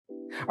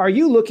Are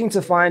you looking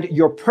to find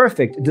your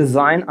perfect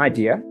design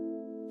idea?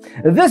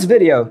 This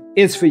video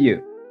is for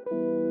you.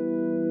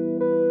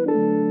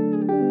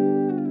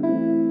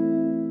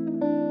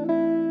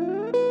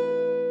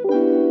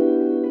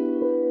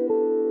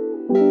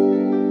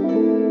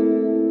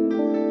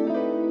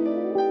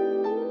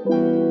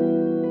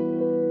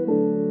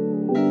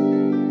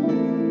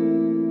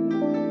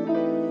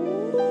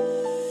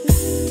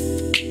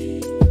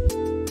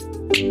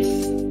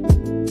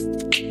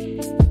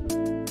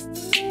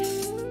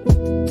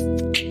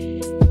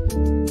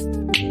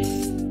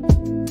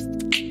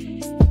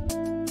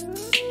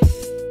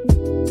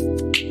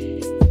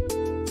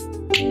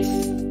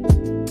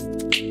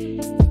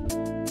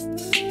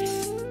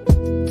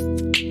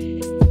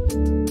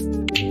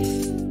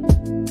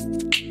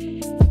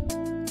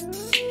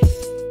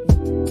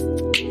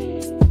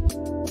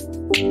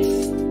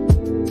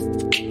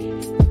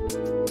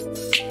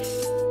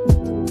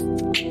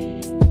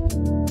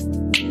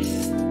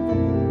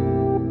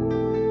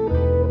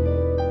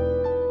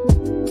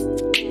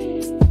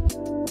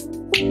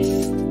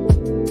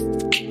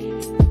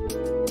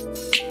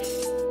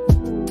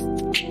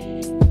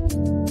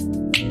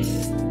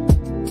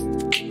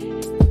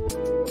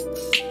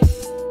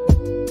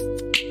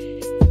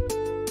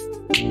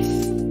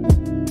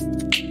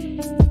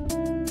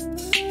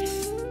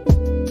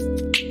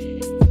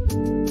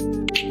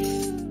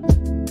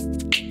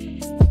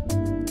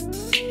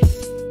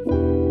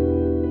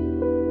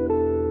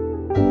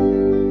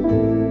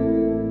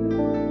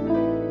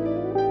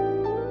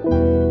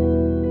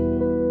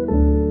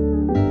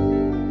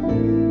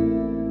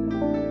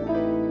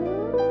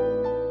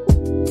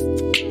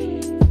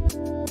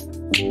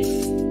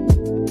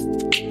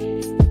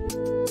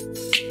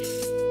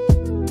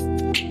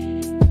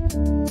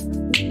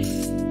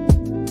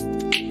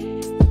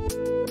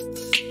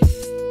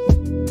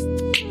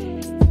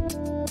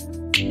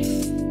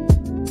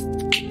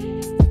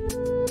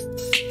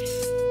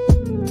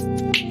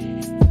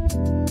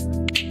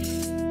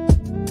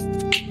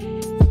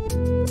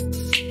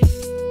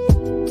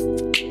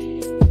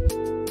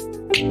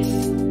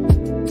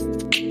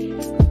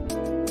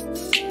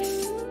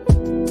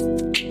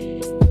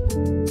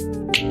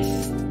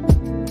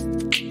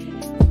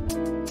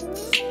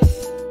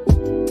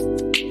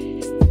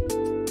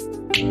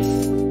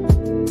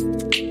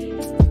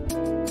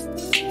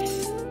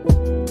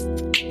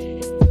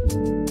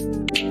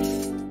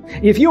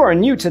 If you are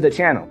new to the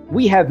channel,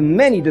 we have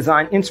many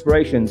design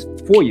inspirations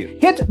for you.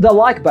 Hit the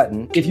like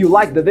button if you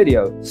like the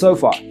video so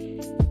far.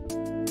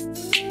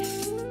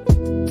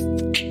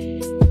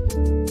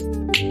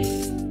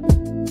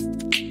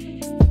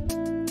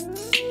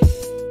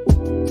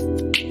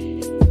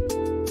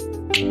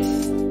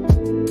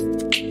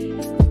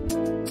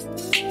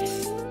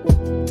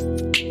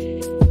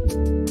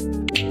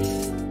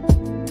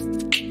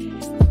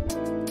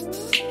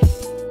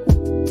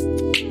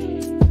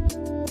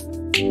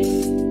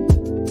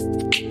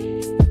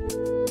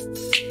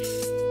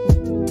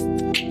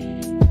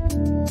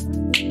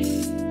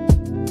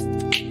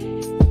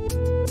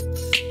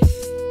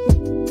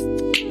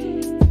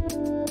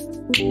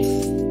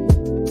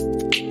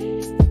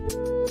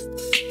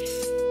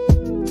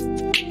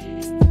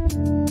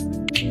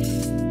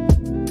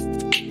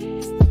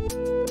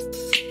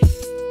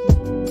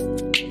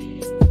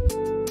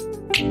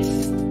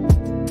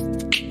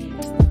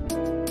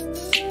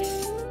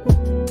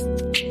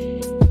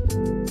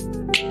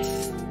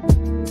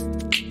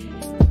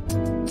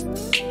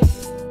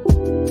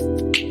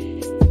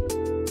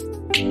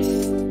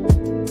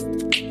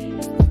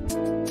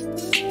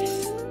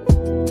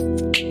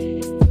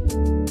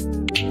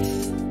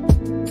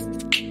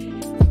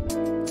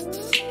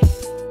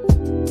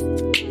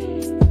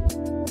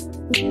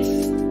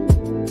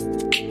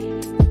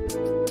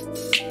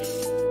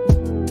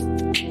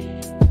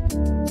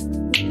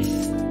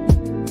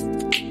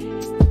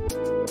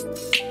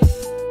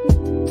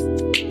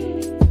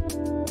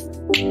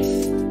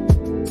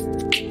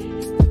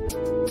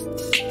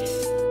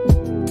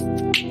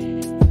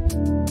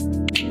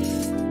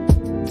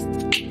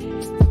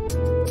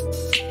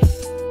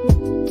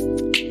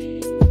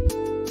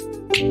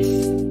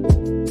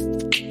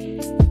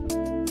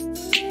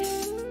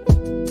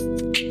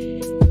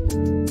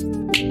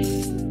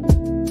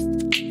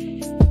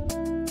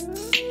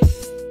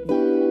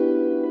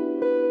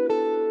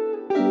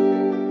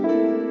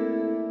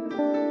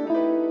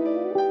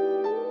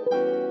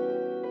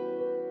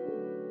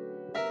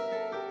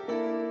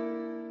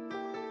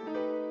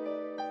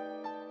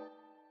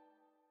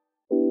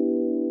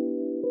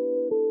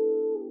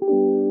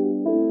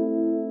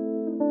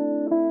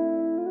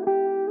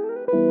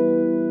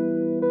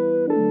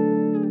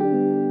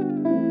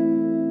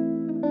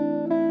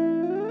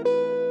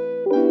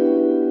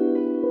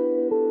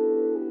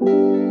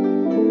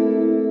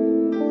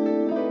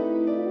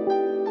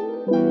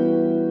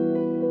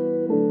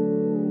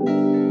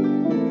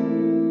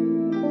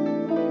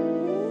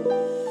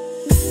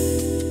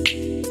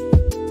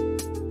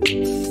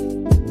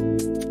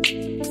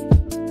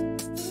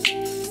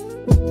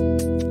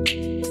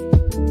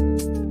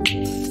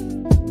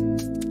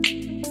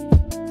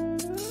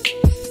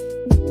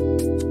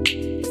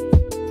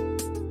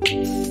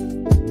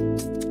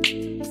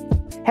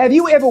 Have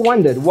you ever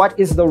wondered what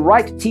is the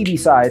right TV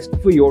size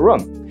for your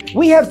room?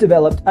 We have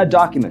developed a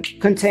document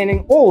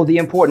containing all the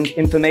important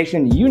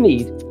information you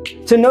need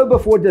to know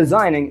before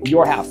designing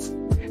your house.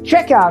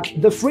 Check out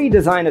the free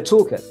designer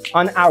toolkit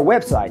on our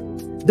website,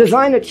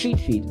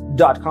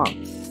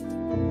 designercheatsheet.com.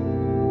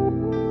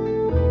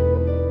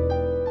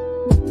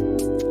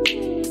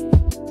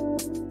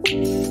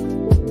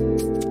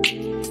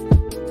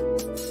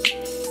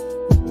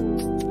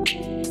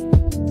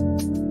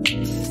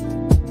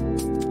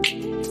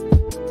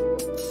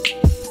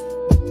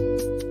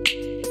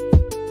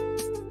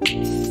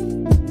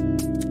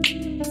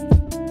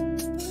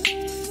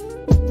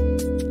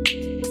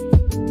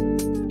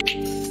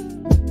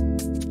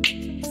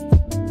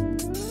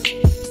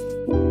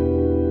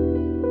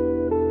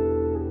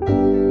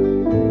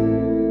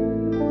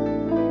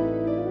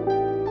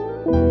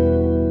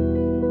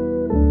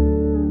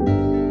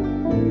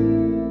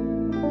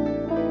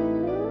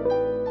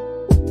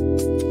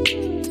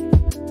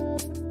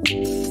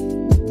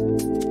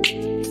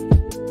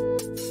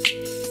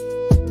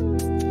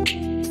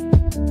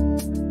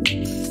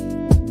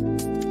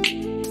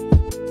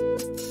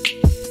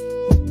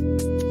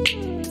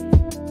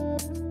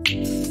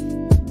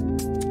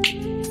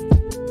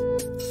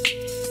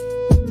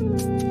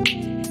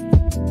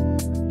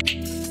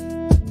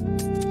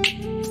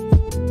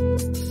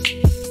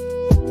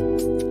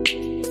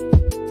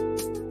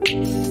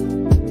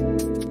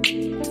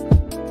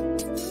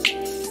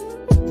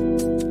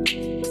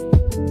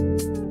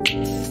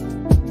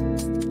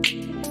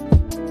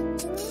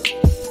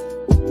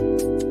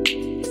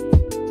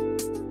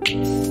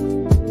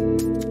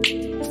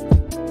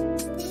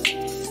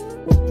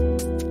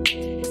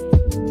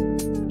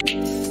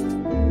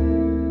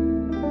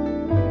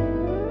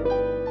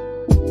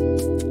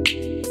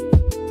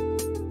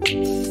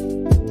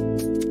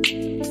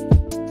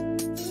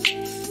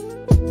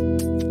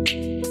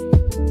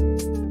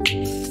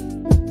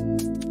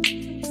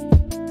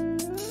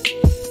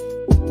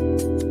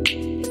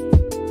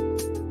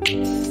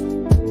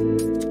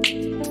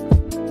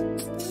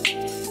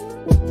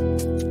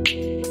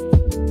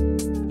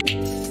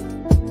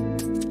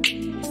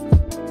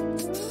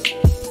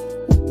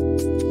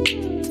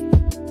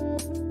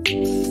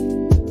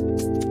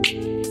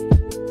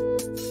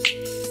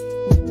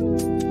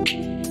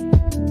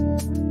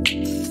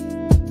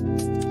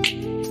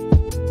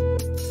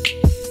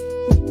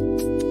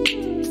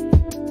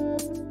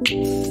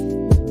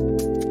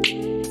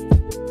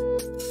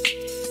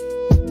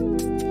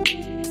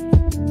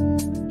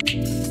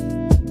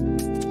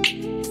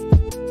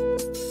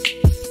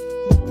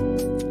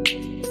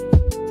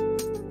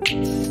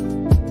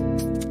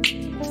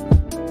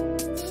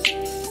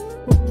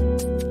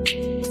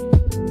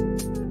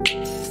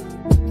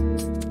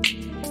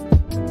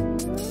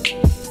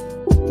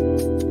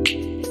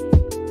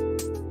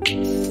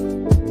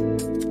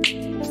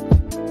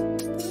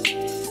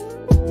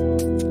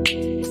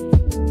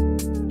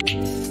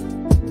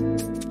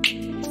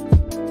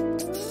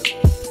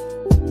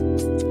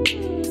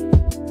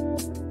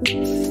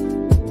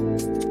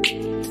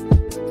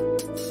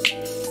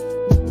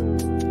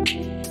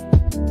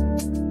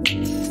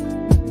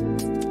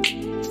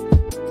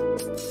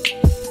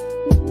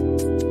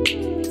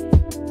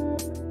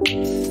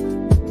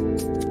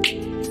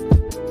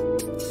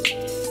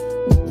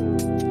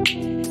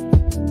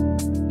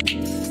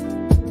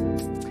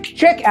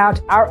 Check out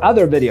our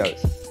other videos.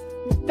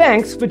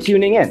 Thanks for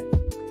tuning in.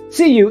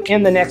 See you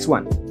in the next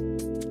one.